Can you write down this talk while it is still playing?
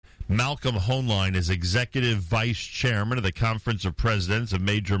Malcolm Hoenlein is Executive Vice Chairman of the Conference of Presidents of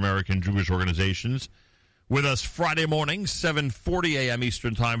Major American Jewish Organizations. With us Friday morning, 7:40 a.m.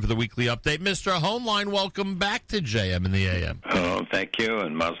 Eastern Time for the weekly update. Mr. Hoenlein, welcome back to JM in the AM. Oh, thank you,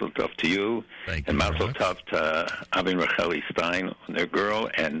 and mazel tov to you. Thank and you. And mazel tov to Abin Racheli Stein, their girl,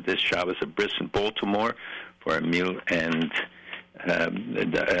 and this Shabbos of Bris in Baltimore for Emil and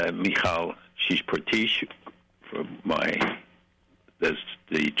Michal Shishportish for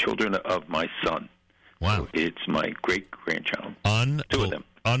the children of my son. Wow. So it's my great-grandchild. Two of them.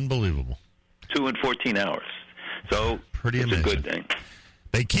 Unbelievable. 2 and 14 hours. So pretty it's amazing. A good thing.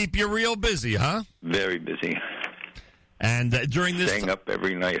 They keep you real busy, huh? Very busy. And during this staying up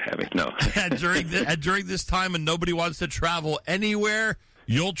every night having during this time, and nobody wants to travel anywhere,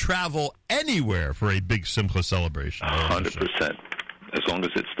 you'll travel anywhere for a big Simcha celebration. 100%. As long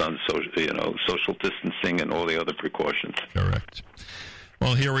as it's done, social distancing and all the other precautions. Correct.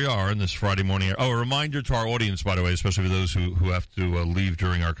 Well, here we are on this Friday morning. Oh, a reminder to our audience, by the way, especially for those who have to leave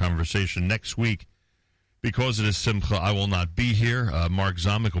during our conversation. Next week, because it is Simcha, I will not be here. Mark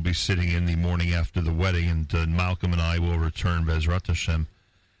Zamek will be sitting in the morning after the wedding, and Malcolm and I will return, Bezrat Hashem,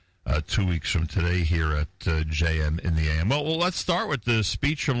 2 weeks from today here at JM in the AM. Well, let's start with the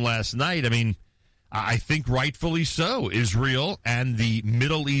speech from last night. I mean, I think rightfully so. Israel and the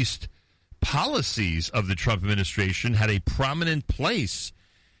Middle East policies of the Trump administration had a prominent place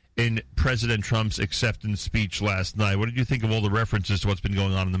in President Trump's acceptance speech last night. What did you think of all the references to what's been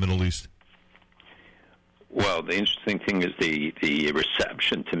going on in the Middle East? Well, the interesting thing is the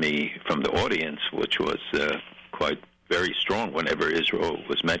reception to me from the audience, which was quite very strong whenever Israel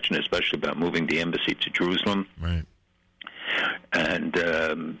was mentioned, especially about moving the embassy to Jerusalem. Right. And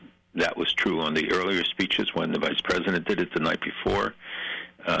that was true on the earlier speeches when the vice president did it the night before.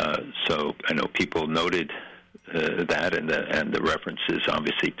 So I know people noted that and the references,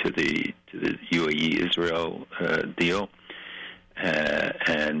 obviously, to the UAE-Israel deal.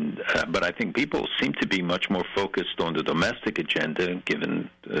 But I think people seem to be much more focused on the domestic agenda, given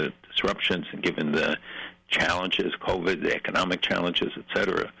the disruptions and given the challenges, COVID, the economic challenges, et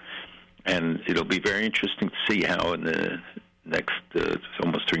cetera. And it'll be very interesting to see how in the next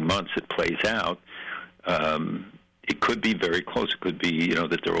almost 3 months it plays out. It could be very close. It could be,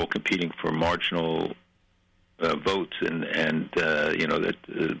 that they're all competing for marginal votes, and that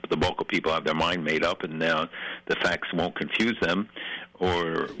the bulk of people have their mind made up, and now the facts won't confuse them,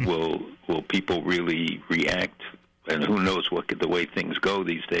 or will people really react? And who knows the way things go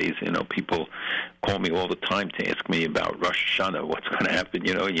these days. People call me all the time to ask me about Rosh Hashanah, what's going to happen,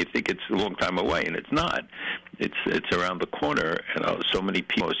 and you think it's a long time away, and it's not. It's around the corner, and so many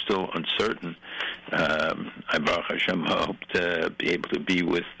people are still uncertain. I, Baruch Hashem, hope to be able to be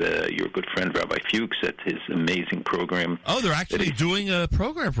with your good friend Rabbi Fuchs at his amazing program. Oh, they're actually doing a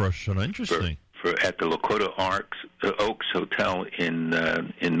program for Rosh Hashanah. Interesting. At the Lakota Oaks Hotel in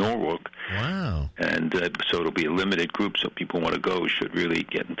Norwalk. Wow. And so it'll be a limited group, so people who want to go should really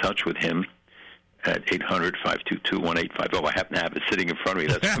get in touch with him at 800-522-1850. I happen to have it sitting in front of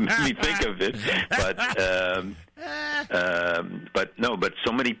me. That's what made me think of it. But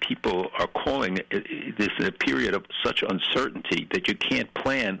so many people are calling. This is a period of such uncertainty that you can't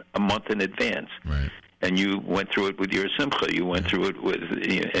plan a month in advance. Right. And you went through it with your Simcha. You went through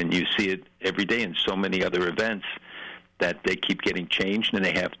it and you see it every day in so many other events that they keep getting changed, and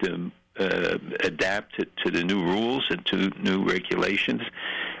they have to adapt to the new rules and to new regulations.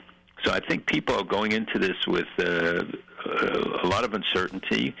 So I think people are going into this with a lot of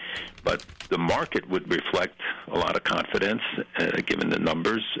uncertainty, but the market would reflect a lot of confidence, given the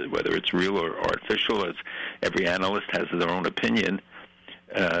numbers, whether it's real or artificial, as every analyst has their own opinion.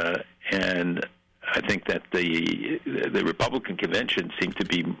 And I think that the Republican convention seemed to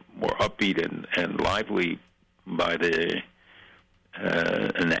be more upbeat and lively by the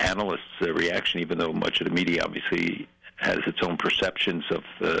analysts' reaction, even though much of the media obviously has its own perceptions of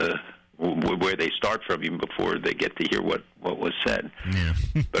where they start from even before they get to hear what was said. Yeah.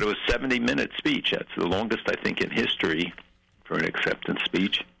 But it was a 70-minute speech. That's the longest, I think, in history for an acceptance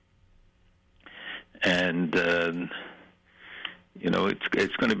speech. And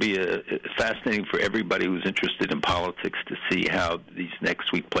it's going to be fascinating for everybody who's interested in politics to see how these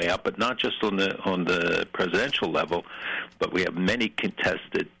next week play out, but not just on the presidential level, but we have many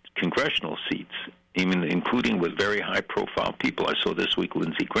contested congressional seats, even including with very high-profile people. I saw this week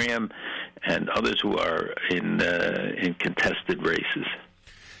Lindsey Graham and others who are in contested races.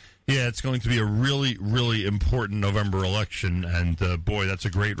 Yeah, it's going to be a really, really important November election, and boy, that's a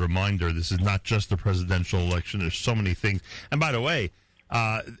great reminder. This is not just the presidential election. There's so many things. And by the way,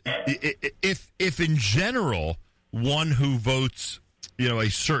 if in general, one who votes, a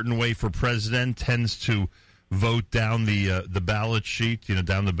certain way for president tends to vote down the ballot sheet,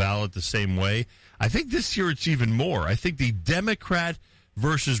 down the ballot the same way. I think this year it's even more. I think the Democrat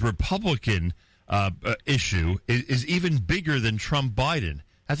versus Republican issue is even bigger than Trump-Biden.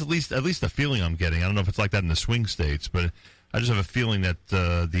 That's at least the feeling I'm getting. I don't know if it's like that in the swing states, but I just have a feeling that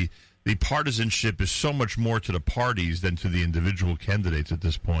the partisanship is so much more to the parties than to the individual candidates at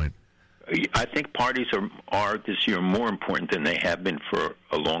this point. I think parties are this year more important than they have been for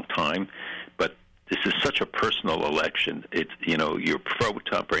a long time, but this is such a personal election. It's, you're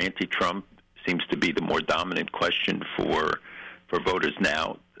pro-Trump or anti-Trump seems to be the more dominant question for voters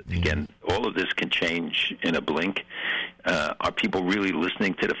now. Again, all of this can change in a blink. Are people really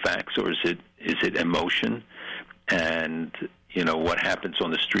listening to the facts, or is it emotion? And what happens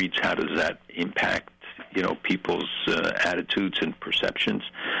on the streets? How does that impact people's attitudes and perceptions?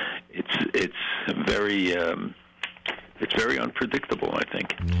 It's very unpredictable, I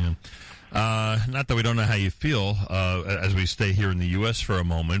think. Yeah. Not that we don't know how you feel as we stay here in the U.S. for a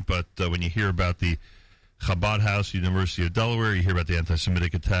moment, but when you hear about the Chabad House, University of Delaware, you hear about the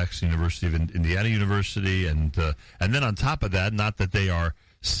anti-Semitic attacks, University of Indiana University, and then on top of that, not that they are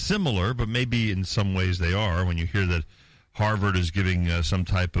similar, but maybe in some ways they are, when you hear that Harvard is giving some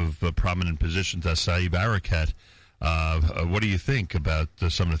type of prominent position to Saeb Erekat. What do you think about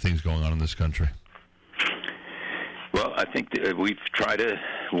some of the things going on in this country? Well, I think we've tried to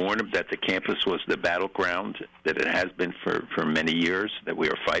warn them that the campus was the battleground that it has been for many years, that we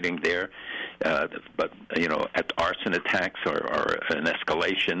are fighting there. But, arson attacks are an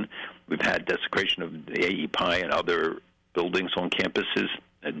escalation. We've had desecration of the AEPI and other buildings on campuses,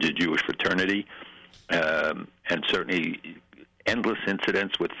 the Jewish fraternity, and certainly endless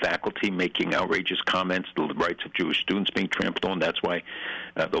incidents with faculty making outrageous comments, the rights of Jewish students being trampled on. That's why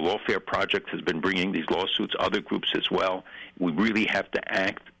the Lawfare Project has been bringing these lawsuits, other groups as well. We really have to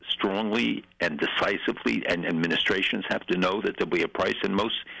act strongly and decisively, and administrations have to know that there'll be a price. In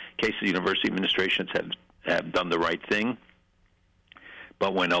most cases, university administrations have done the right thing.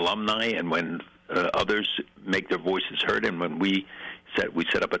 But when alumni and when others make their voices heard, and when we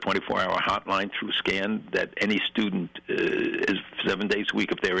set up a 24-hour hotline through SCAN that any student is 7 days a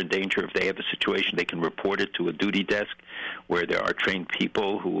week, if they're in danger, if they have a situation, they can report it to a duty desk where there are trained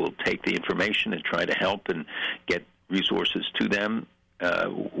people who will take the information and try to help and get resources to them.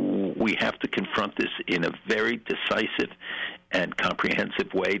 We have to confront this in a very decisive and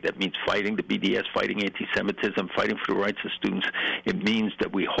comprehensive way. That means fighting the BDS, fighting anti-Semitism, fighting for the rights of students. It means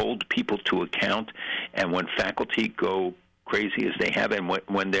that we hold people to account, and when faculty go crazy as they have, and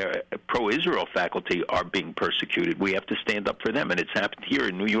when their pro-Israel faculty are being persecuted, we have to stand up for them, and it's happened here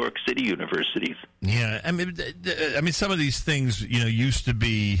in New York City universities. Yeah, I mean, some of these things, used to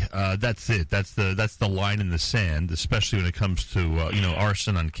be that's it. That's the line in the sand, especially when it comes to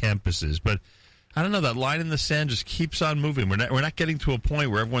arson on campuses. But I don't know, that line in the sand just keeps on moving. We're not getting to a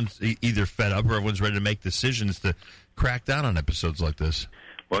point where everyone's either fed up or everyone's ready to make decisions to crack down on episodes like this.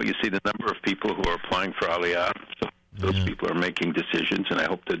 Well, you see the number of people who are applying for Aliyah. So those people are making decisions, and I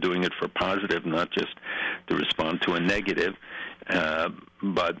hope they're doing it for positive, not just to respond to a negative.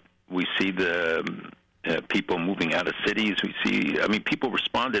 But we see the people moving out of cities. We see, people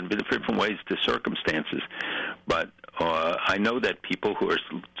respond in different ways to circumstances. But I know that people who are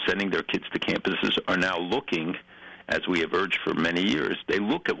sending their kids to campuses are now looking, as we have urged for many years, they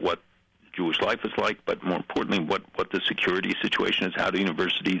look at what Jewish life is like, but more importantly, what the security situation is. How do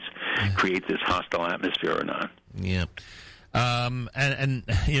universities create this hostile atmosphere or not? Yeah, and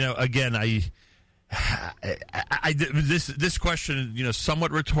again, this question,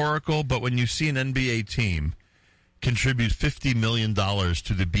 somewhat rhetorical, but when you see an NBA team contribute $50 million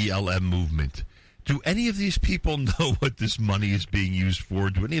to the BLM movement, do any of these people know what this money is being used for?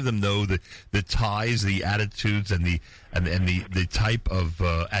 Do any of them know the ties, the attitudes, and the type of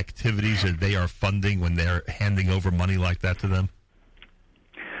activities that they are funding when they're handing over money like that to them?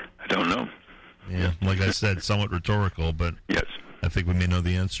 I don't know. Yeah, like I said, somewhat rhetorical, but yes, I think we may know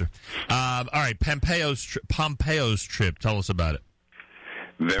the answer. All right, Pompeo's trip. Tell us about it.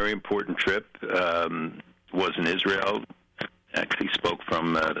 Very important trip. Was in Israel. Actually spoke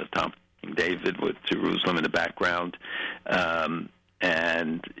from the top. David with Jerusalem in the background,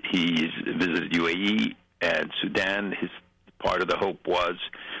 and he visited UAE and Sudan. His part of the hope was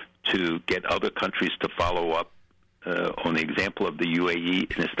to get other countries to follow up on the example of the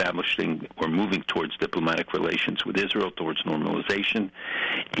UAE in establishing or moving towards diplomatic relations with Israel, towards normalization.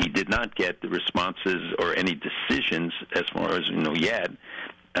 He did not get the responses or any decisions as far as yet.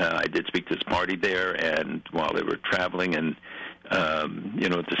 I did speak to his party there, and while they were traveling, and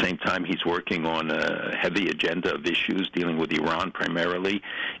At the same time, he's working on a heavy agenda of issues dealing with Iran primarily.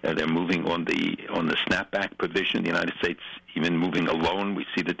 They're moving on the snapback provision. The United States even moving alone. We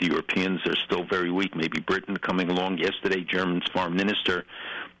see that the Europeans are still very weak. Maybe Britain coming along. Yesterday, Germany's foreign minister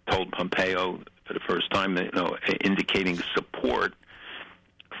told Pompeo for the first time, indicating support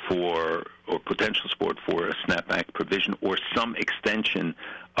for, or potential support for, a snapback provision or some extension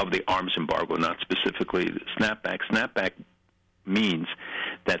of the arms embargo, not specifically the snapback. Snapback means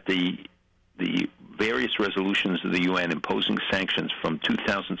that the various resolutions of the UN imposing sanctions from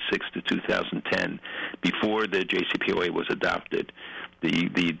 2006 to 2010, before the JCPOA was adopted, the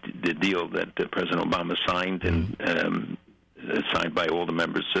deal that President Obama signed and signed by all the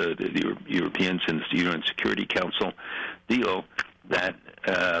members, the Europeans and the UN Security Council deal, that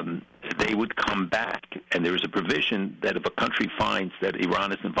they would come back, and there is a provision that if a country finds that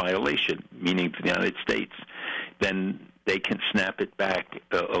Iran is in violation, meaning the United States, then they can snap it back.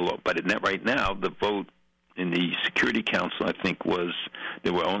 But right now, the vote in the Security Council, I think, was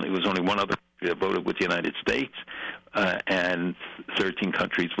only one other country that voted with the United States, and 13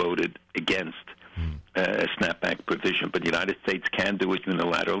 countries voted against a snapback provision. But the United States can do it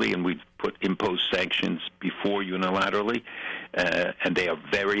unilaterally, and we've imposed sanctions before unilaterally, and they are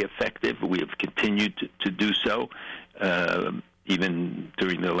very effective. We have continued to do so. Even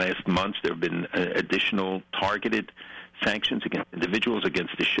during the last months, there have been additional targeted sanctions against individuals,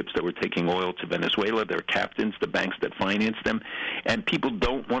 against the ships that were taking oil to Venezuela, their captains, the banks that financed them. And people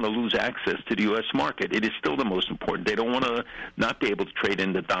don't want to lose access to the U.S. market. It is still the most important. They don't want to not be able to trade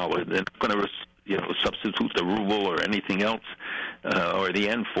in the dollar. They're not going to substitute the ruble or anything else or the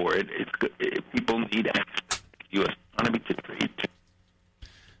yen for it. People need access to the U.S. economy to trade.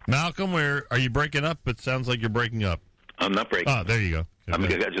 Malcolm, where are you breaking up? It sounds like you're breaking up. I'm not breaking. Oh, there you go. I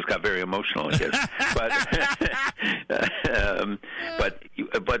just got very emotional, I guess.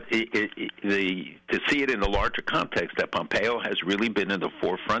 To see it in the larger context, that Pompeo has really been in the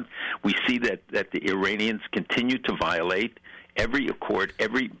forefront. We see that the Iranians continue to violate every accord,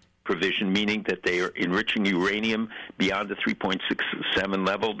 every provision, meaning that they are enriching uranium beyond the 3.67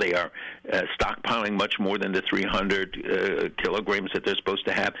 level. They are stockpiling much more than the 300 kilograms that they're supposed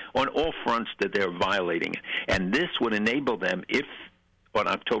to have on all fronts that they're violating. And this would enable them, if on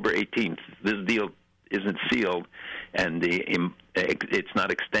October 18th this deal isn't sealed and it's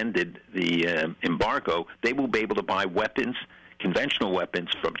not extended, the embargo, they will be able to buy weapons, conventional weapons,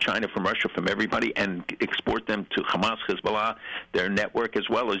 from China, from Russia, from everybody, and export them to Hamas, Hezbollah, their network, as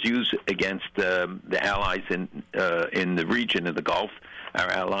well as use against the allies in the region, in the Gulf, our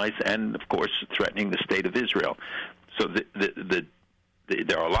allies, and, of course, threatening the state of Israel. So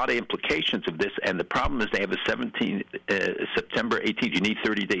there are a lot of implications of this, and the problem is they have a September 18th. You need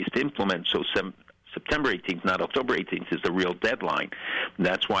 30 days to implement, so September 18th, not October 18th, is the real deadline. And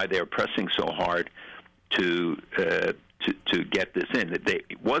that's why they're pressing so hard to get this in. There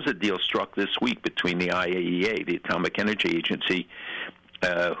was a deal struck this week between the IAEA, the Atomic Energy Agency,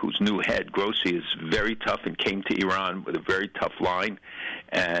 whose new head, Grossi, is very tough and came to Iran with a very tough line,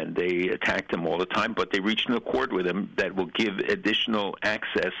 and they attacked him all the time, but they reached an accord with him that will give additional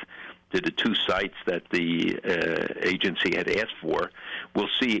access to the two sites that the agency had asked for. We'll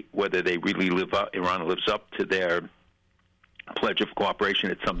see whether they really Iran lives up to their pledge of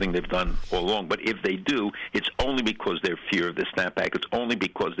cooperation. It's something they've done all along. But if they do, it's only because they're fear of the snapback. It's only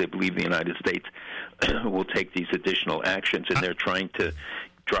because they believe the United States will take these additional actions, and they're trying to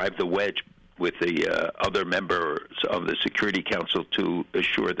drive the wedge with the other members of the Security Council to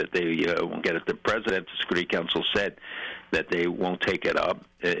assure that they won't get it. The President of the Security Council said that they won't take it up.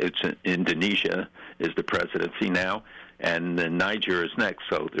 It's Indonesia is the presidency now, and Niger is next.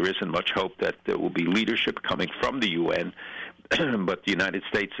 So there isn't much hope that there will be leadership coming from the UN. But the United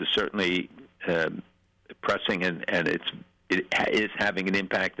States is certainly pressing, and it is having an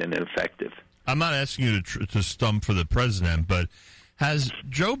impact and effective. I'm not asking you to stump for the president, but has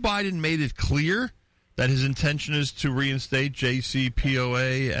Joe Biden made it clear that his intention is to reinstate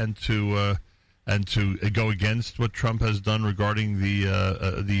JCPOA and to go against what Trump has done regarding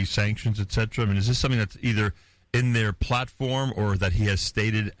the sanctions, etc.? I mean, is this something that's either in their platform or that he has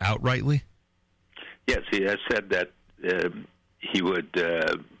stated outrightly? Yes, he has said that he would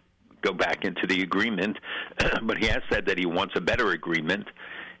go back into the agreement, but he has said that he wants a better agreement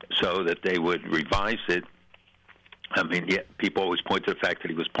so that they would revise it. I mean, yeah, people always point to the fact that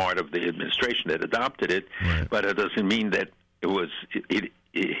he was part of the administration that adopted it, right, but it doesn't mean that it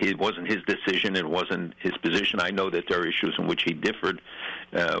wasn't his decision, it wasn't his position. I know that there are issues in which he differed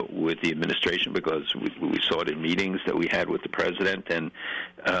with the administration because we saw it in meetings that we had with the president, and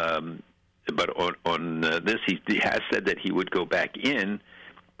But on this, he has said that he would go back in,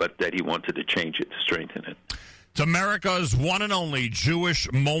 but that he wanted to change it to strengthen it. It's America's one and only Jewish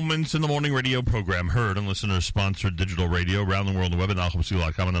Moments in the Morning radio program, heard on listener-sponsored digital radio around the world on the web at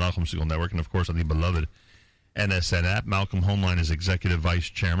NachumSegal.com and the Nachum Segal Network, and, of course, on the beloved NSN app. Malcolm Hoenlein is Executive Vice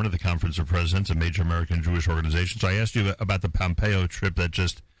Chairman of the Conference of Presidents, a major American Jewish organization. So I asked you about the Pompeo trip that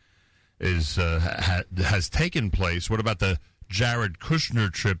just has taken place. What about the Jared Kushner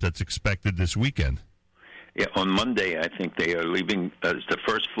trip that's expected this weekend? Yeah, on Monday, I think they are leaving. It's the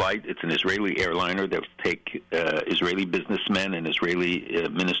first flight. It's an Israeli airliner that will take Israeli businessmen and Israeli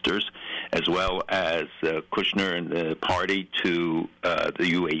ministers, as well as Kushner and the party, to the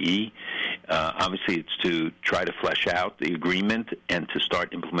UAE. Obviously, it's to try to flesh out the agreement and to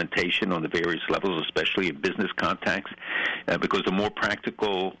start implementation on the various levels, especially in business contacts, because the more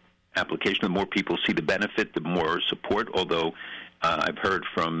practical application, the more people see the benefit, the more support, although I've heard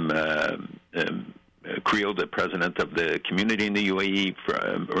from Creel, the president of the community in the UAE,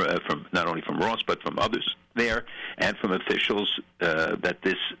 from not only from Ross but from others there, and from officials, that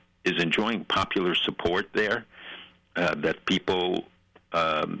this is enjoying popular support there, that people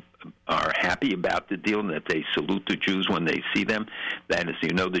are happy about the deal and that they salute the Jews when they see them. That, as you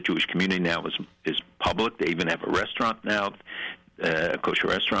know, the Jewish community now is public. They even have a restaurant now, a kosher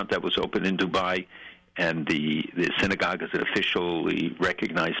restaurant that was opened in Dubai. And the synagogue is an officially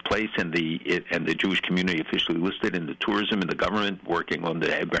recognized place, and the Jewish community officially listed in the tourism and the government, working on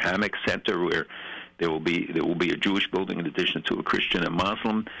the Abrahamic Center, where there will be a Jewish building in addition to a Christian and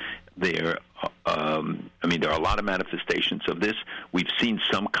Muslim. There are a lot of manifestations of this. We've seen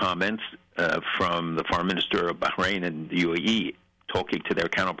some comments from the foreign minister of Bahrain and the UAE talking to their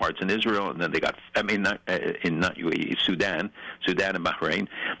counterparts in Israel, and then they got not UAE, Sudan and Bahrain,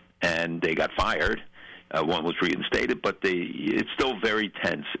 and they got fired. One was reinstated, but it's still very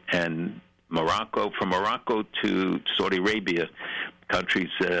tense. And from Morocco to Saudi Arabia, countries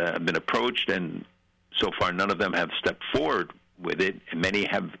have been approached, and so far none of them have stepped forward with it. And many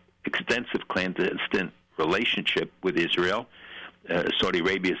have extensive clandestine relationship with Israel. Saudi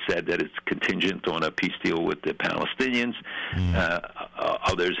Arabia said that it's contingent on a peace deal with the Palestinians.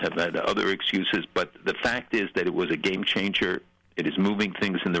 Others have had other excuses, but the fact is that it was a game changer. It is moving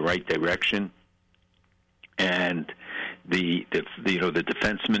things in the right direction. And the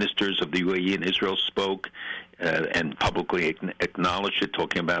defense ministers of the UAE and Israel spoke and publicly acknowledged it,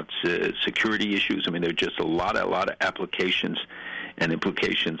 talking about security issues. I mean, there are just a lot of applications and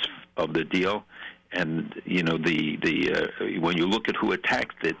implications of the deal. And when you look at who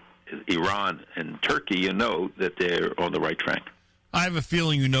attacked it, Iran and Turkey, you know that they're on the right track. I have a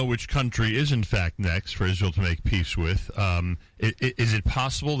feeling you know which country is, in fact, next for Israel to make peace with. Is it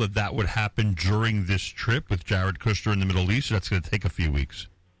possible that would happen during this trip with Jared Kushner in the Middle East, or that's going to take a few weeks?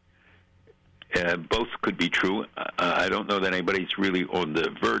 Both could be true. I don't know that anybody's really on the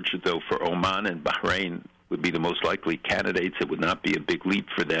verge, though. For Oman and Bahrain would be the most likely candidates. It would not be a big leap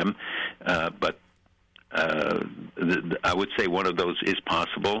for them, but I would say one of those is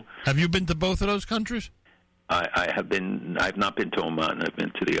possible. Have you been to both of those countries? I have been. I've not been to Oman. I've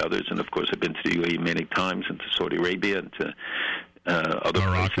been to the others, and of course, I've been to the UAE many times, and to Saudi Arabia, and to other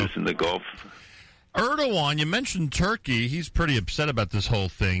Morocco. places in the Gulf. Erdogan, you mentioned Turkey. He's pretty upset about this whole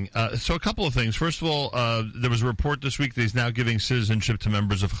thing. So a couple of things. First of all, there was a report this week that he's now giving citizenship to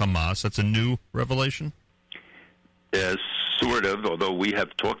members of Hamas. That's a new revelation? Sort of, although we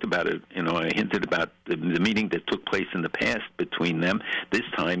have talked about it. I hinted about the meeting that took place in the past between them. This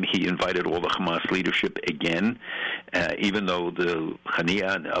time he invited all the Hamas leadership again, even though the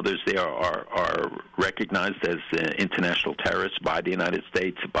Hania and others there are recognized as international terrorists by the United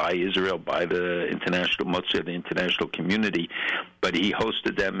States, by Israel, by most of the international community. But he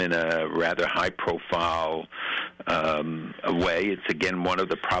hosted them in a rather high-profile way. It's, again, one of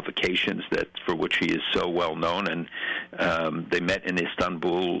the provocations for which he is so well known. And they met in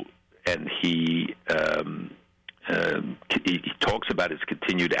Istanbul, and he talks about his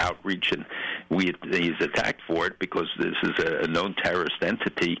continued outreach, and he's attacked for it because this is a known terrorist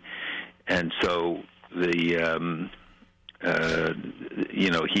entity. And so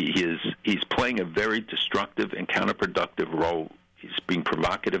he's playing a very destructive and counterproductive role. He's being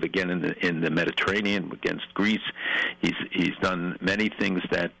provocative again in the Mediterranean against Greece. He's done many things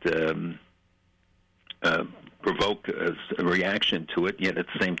that provoke a reaction to it. Yet at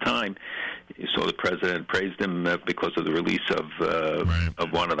the same time, you saw the president praised him because of the release of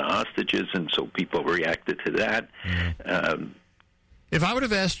one of the hostages, and so people reacted to that. If I would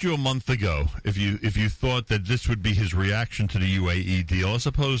have asked you a month ago if you thought that this would be his reaction to the UAE deal, as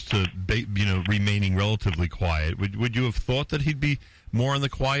opposed to remaining relatively quiet, would you have thought that he'd be more on the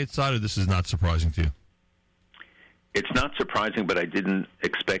quiet side, or this is not surprising to you? It's not surprising, but I didn't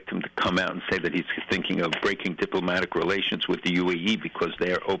expect him to come out and say that he's thinking of breaking diplomatic relations with the UAE because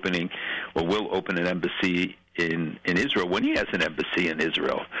they are opening or will open an embassy in Israel when he has an embassy in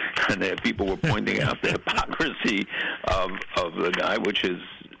Israel. And people were pointing out the hypocrisy of the guy, which is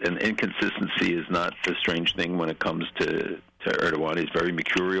an inconsistency is not a strange thing when it comes to Erdogan. He's very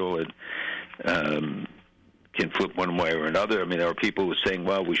mercurial and can flip one way or another. I mean, there are people who are saying,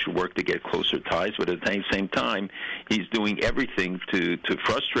 well, we should work to get closer ties, but at the same time, he's doing everything to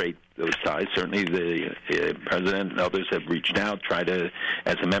frustrate those ties. Certainly the president and others have reached out, try to,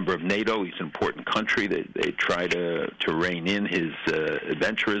 as a member of NATO, he's an important country, they try to rein in his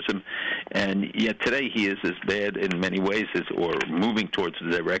adventurism, and yet today he is as bad in many ways or moving towards the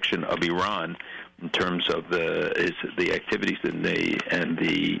direction of Iran in terms of the activities and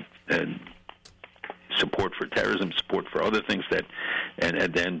the support for terrorism, support for other things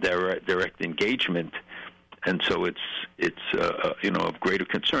and then direct engagement, and so it's of greater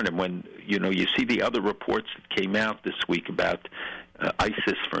concern. And when you see the other reports that came out this week about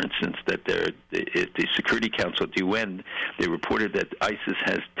ISIS, for instance, that the Security Council at the UN, they reported that ISIS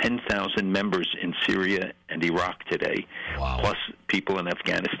has 10,000 members in Syria and Iraq today, wow, plus people in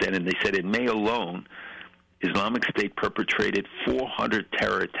Afghanistan, and they said in May alone, Islamic State perpetrated 400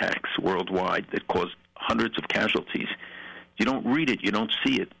 terror attacks worldwide that caused hundreds of casualties. You don't read it, you don't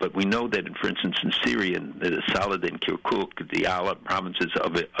see it, but we know that, for instance, in Syria, in the Saladin, Kirkuk, the Ala provinces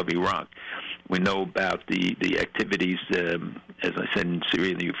of Iraq, we know about the activities, as I said, in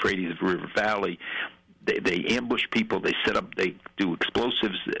Syria, in the Euphrates River Valley. They ambush people, they do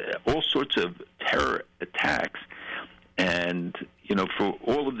explosives, all sorts of terror attacks. And for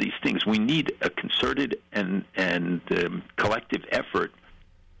all of these things, we need a concerted and collective effort.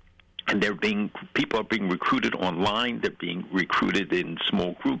 And people are being recruited online. They're being recruited in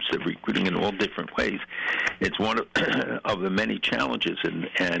small groups. They're recruiting in all different ways. It's one of the many challenges.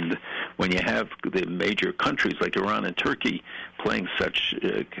 And when you have the major countries like Iran and Turkey playing such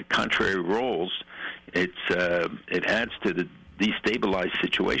contrary roles, it adds to the destabilized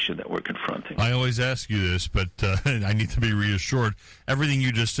situation that we're confronting. I always ask you this, but I need to be reassured. Everything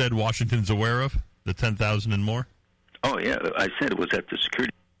you just said, Washington's aware of? The 10,000 and more? Oh, yeah. I said it was at the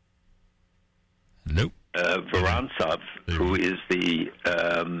Security. Nope. Vorontsov, who is the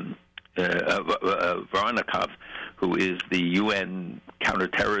Voronkov, who is the UN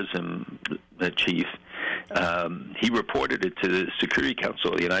counterterrorism chief, he reported it to the Security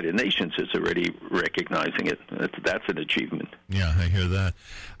Council of the United Nations. Is already recognizing it. That's an achievement. Yeah, I hear that.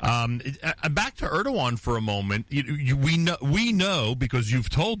 Back to Erdogan for a moment. We know because you've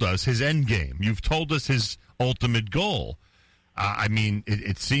told us his end game. You've told us his ultimate goal. I mean,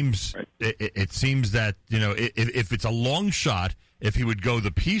 it seems right. It seems that if it's a long shot, if he would go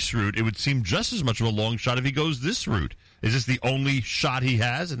the peace route, it would seem just as much of a long shot if he goes this route. Is this the only shot he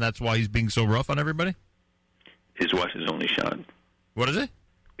has, and that's why he's being so rough on everybody? Is what his only shot? What is it?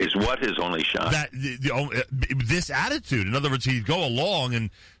 Is what his only shot? That this attitude. In other words, he'd go along and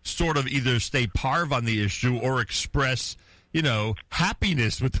sort of either stay parv on the issue or express,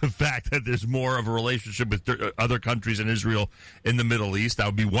 happiness with the fact that there's more of a relationship with other countries and Israel in the Middle East. That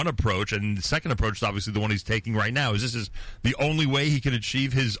would be one approach. And the second approach is obviously the one he's taking right now. Is this the only way he can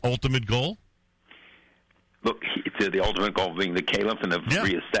achieve his ultimate goal? Look, the ultimate goal being the caliph and of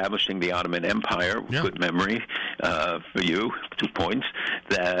reestablishing the Ottoman Empire. Yeah. Good memory for you. 2 points.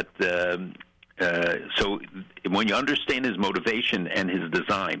 That so when you understand his motivation and his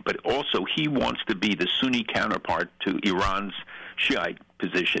design, but also he wants to be the Sunni counterpart to Iran's Shiite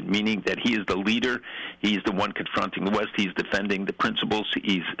position, meaning that he is the leader, he's the one confronting the West, he's defending the principles,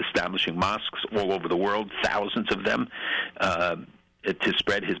 he's establishing mosques all over the world, thousands of them, to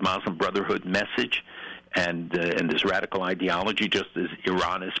spread his Muslim Brotherhood message and this radical ideology, just as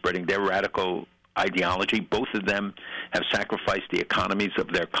Iran is spreading their radical ideology. Both of them have sacrificed the economies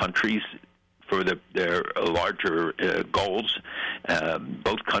of their countries for their larger goals.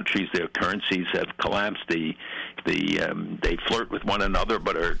 Both countries, their currencies have collapsed. They flirt with one another,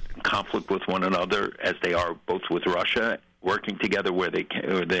 but are in conflict with one another, as they are both with Russia, working together where they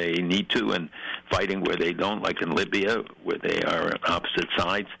need to, and fighting where they don't, like in Libya, where they are on opposite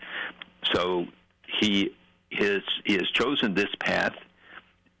sides. So he has chosen this path.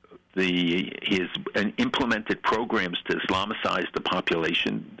 He has implemented programs to Islamicize the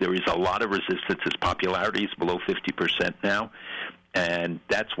population. There is a lot of resistance. His popularity is below 50% now. And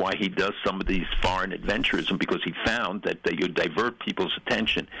that's why he does some of these foreign adventures, and because he found that you divert people's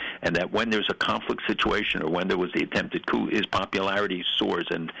attention, and that when there's a conflict situation or when there was the attempted coup, his popularity soars.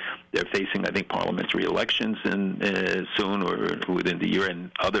 And they're facing, I think, parliamentary elections soon or within the year,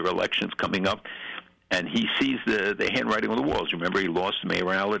 and other elections coming up. And he sees the handwriting on the walls. Remember, he lost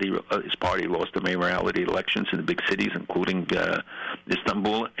mayorality. His party lost the mayorality elections in the big cities, including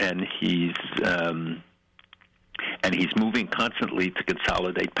Istanbul, and he's moving constantly to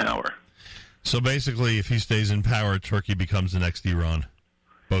consolidate power. So basically, if he stays in power, Turkey becomes the next Iran,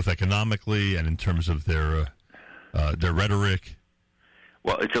 both economically and in terms of their rhetoric.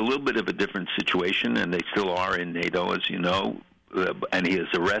 Well, it's a little bit of a different situation, and they still are in NATO, as you know. And he has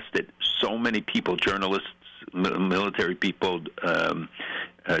arrested so many people, journalists, military people,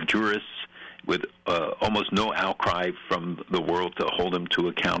 jurists, with almost no outcry from the world to hold him to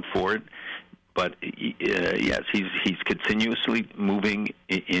account for it. But yes, he's continuously moving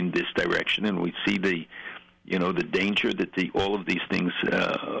in this direction, and we see the danger that all of these things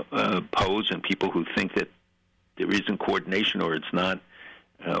pose, and people who think that there isn't coordination or it's not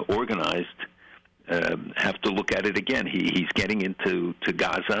organized have to look at it again. He's getting into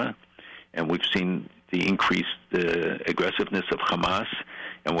Gaza, and we've seen the increased aggressiveness of Hamas,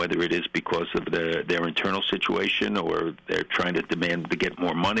 and whether it is because of their internal situation or they're trying to demand to get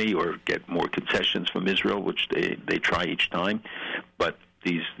more money or get more concessions from Israel, which they try each time. But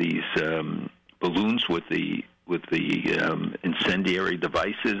these balloons with the incendiary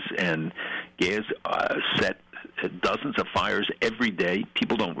devices and gas set dozens of fires every day.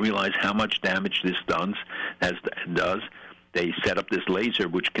 People don't realize how much damage this does. They set up this laser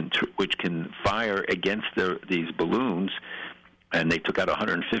which can fire against these balloons, and they took out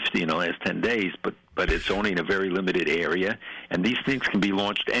 150 in the last 10 days, but it's only in a very limited area. And these things can be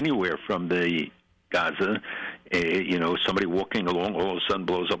launched anywhere from the Gaza. Somebody walking along all of a sudden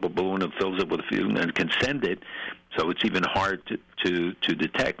blows up a balloon and fills it with fuel and can send it. So it's even hard to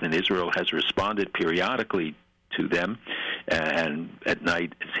detect. And Israel has responded periodically to them, and at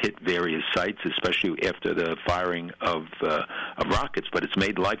night it's hit various sites, especially after the firing of rockets. But it's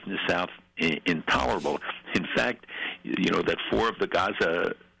made life in the south intolerable. In fact, that 4 of the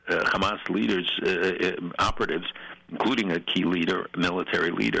Gaza Hamas leaders, operatives, including a key leader, a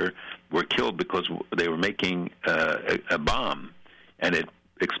military leader, were killed because they were making a bomb, and it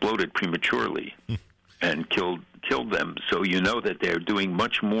exploded prematurely and killed them. So you know that they're doing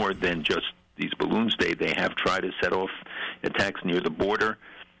much more than just these balloons. They have tried to set off attacks near the border,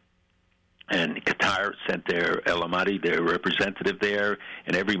 and Qatar sent their El Amadi, their representative there,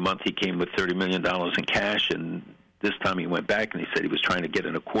 and every month he came with $30 million in cash, and this time he went back and he said he was trying to get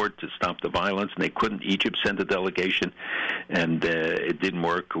an accord to stop the violence, and they couldn't. Egypt sent a delegation, and it didn't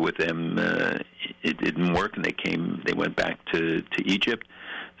work with them. It didn't work, and they went back to Egypt.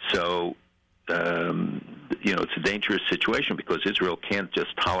 So, it's a dangerous situation because Israel can't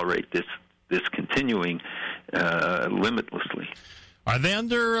just tolerate this continuing limitlessly. Are they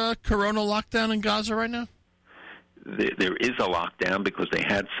under corona lockdown in Gaza right now? There is a lockdown because they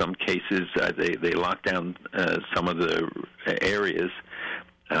had some cases. They locked down some of the areas.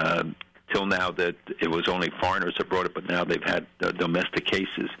 Till now, that it was only foreigners that brought it, but now they've had domestic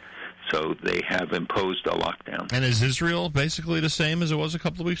cases. So they have imposed a lockdown. And is Israel basically the same as it was a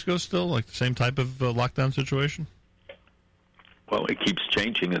couple of weeks ago still? Like the same type of lockdown situation? Well, it keeps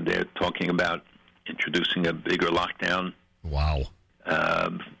changing, and they're talking about introducing a bigger lockdown. Wow.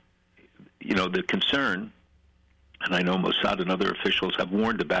 The concern, and I know Mossad and other officials have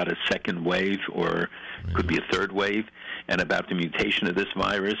warned about a second wave, or could be a third wave, and about the mutation of this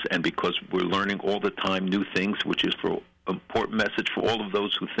virus, and because we're learning all the time new things, which is for important message for all of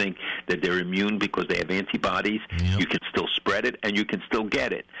those who think that they're immune because they have antibodies. Yep. You can still spread it, and you can still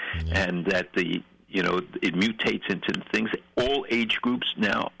get it. Yep. And that it mutates into things. All age groups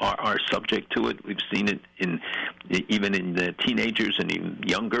now are subject to it. We've seen it even in the teenagers and even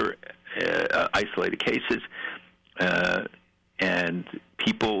younger isolated cases. And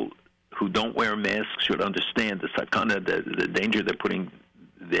people who don't wear masks should understand the danger they're putting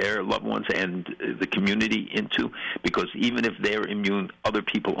their loved ones and the community into, because even if they're immune, other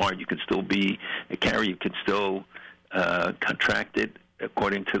people aren't. You can still be a carrier. You can still contract it,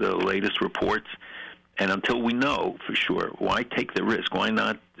 according to the latest reports. And until we know for sure, why take the risk? Why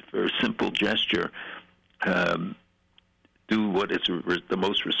not, for a simple gesture, do what is the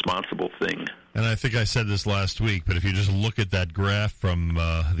most responsible thing? And I think I said this last week, but if you just look at that graph from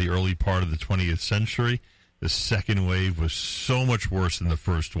the early part of the 20th century, the second wave was so much worse than the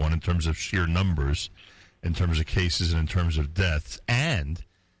first one in terms of sheer numbers, in terms of cases, and in terms of deaths. And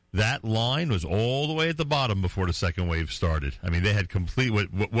that line was all the way at the bottom before the second wave started. I mean, they had complete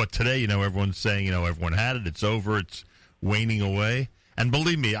what today, everyone's saying, everyone had it, it's over, it's waning away. And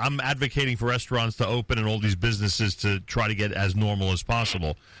believe me, I'm advocating for restaurants to open and all these businesses to try to get as normal as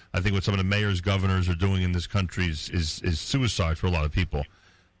possible. I think what some of the mayors, governors are doing in this country is suicide for a lot of people.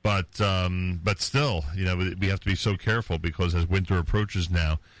 But still, we have to be so careful because as winter approaches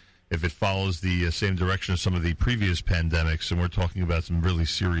now, if it follows the same direction as some of the previous pandemics, and we're talking about some really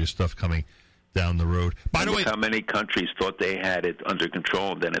serious stuff coming down the road. By the way, how many countries thought they had it under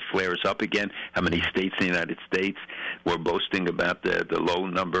control, and then it flares up again? How many states in the United States were boasting about the low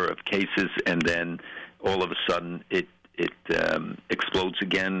number of cases, and then all of a sudden it explodes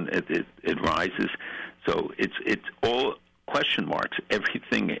again, it rises. So it's all question marks,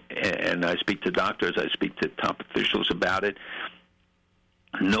 everything. And I speak to doctors, I speak to top officials about it.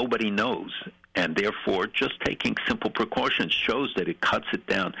 Nobody knows, and therefore just taking simple precautions shows that it cuts it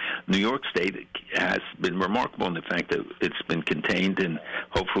down. New York State has been remarkable in the fact that it's been contained and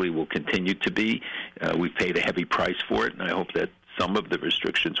hopefully will continue to be. We've paid a heavy price for it, and I hope that some of the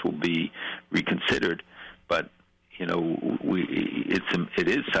restrictions will be reconsidered. But it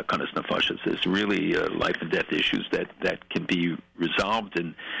is sakanas nefashos. There's really life and death issues that can be resolved,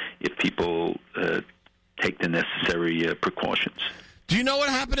 and if people take the necessary precautions. Do you know what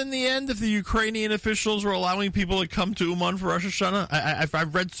happened in the end if the Ukrainian officials were allowing people to come to Uman for Rosh Hashanah?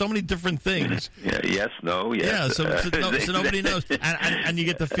 I've read so many different things. Yeah, yes, no, yes. Yeah, so nobody knows. And you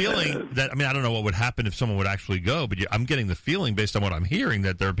get the feeling that, I don't know what would happen if someone would actually go, but I'm getting the feeling based on what I'm hearing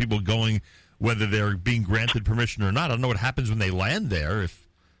that there are people going whether they're being granted permission or not. I don't know what happens when they land there.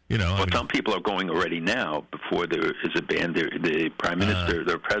 Some people are going already now before there is a ban. The Prime Minister,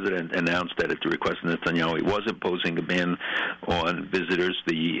 the President, announced that at the request of Netanyahu, he was imposing a ban on visitors.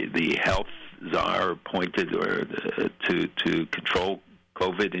 The health czar appointed to control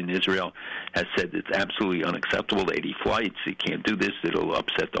COVID in Israel has said it's absolutely unacceptable. 80 flights. You can't do this. It'll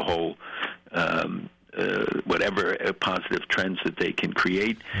upset the whole whatever positive trends that they can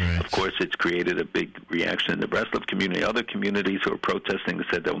create. Right. Of course, it's created a big reaction in the Breslov community. Other communities who are protesting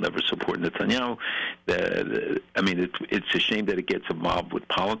said they'll never support Netanyahu. It's a shame that it gets involved with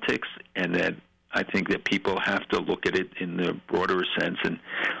politics, and that I think that people have to look at it in the broader sense and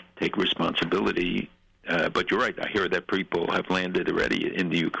take responsibility. But you're right. I hear that people have landed already in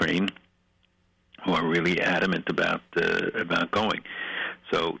the Ukraine who are really adamant about going.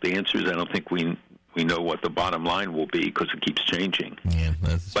 So the answer is I don't think we know what the bottom line will be because it keeps changing. Yeah,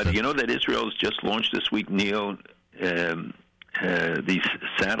 but you know that Israel has just launched this week these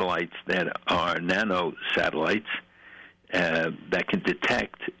satellites that are nano satellites that can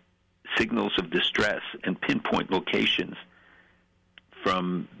detect signals of distress and pinpoint locations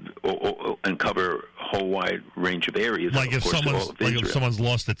and cover a whole wide range of areas. Like if someone's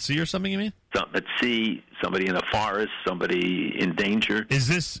lost at sea or something, you mean? At sea, somebody in a forest, somebody in danger. Is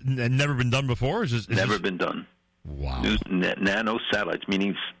this never been done before? Never been done. Wow. Nano satellites,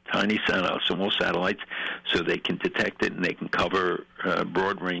 meaning tiny satellites, small satellites, so they can detect it and they can cover a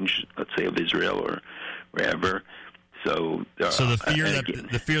broad range, let's say, of Israel or wherever. So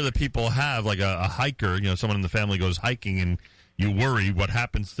the fear that people have, like a hiker, someone in the family goes hiking and you worry what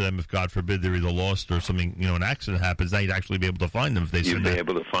happens to them if, God forbid, they're either lost or something, an accident happens. Now you'd actually be able to find them if they You'd be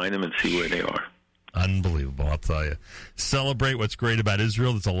able to find them and see where they are. Unbelievable, I'll tell you. Celebrate what's great about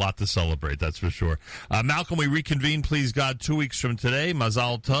Israel. There's a lot to celebrate, that's for sure. Malcolm, we reconvene, please God, 2 weeks from today.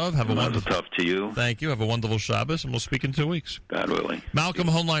 Mazal Tov. Mazal Tov to you. Thank you. Have a wonderful Shabbos, and we'll speak in 2 weeks. God willing. Malcolm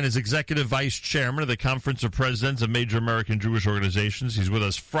Hoenlein is Executive Vice Chairman of the Conference of Presidents of Major American Jewish Organizations. He's with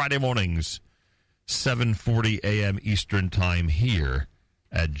us Friday mornings, 7:40 a.m. Eastern Time here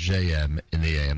at JM in the AM.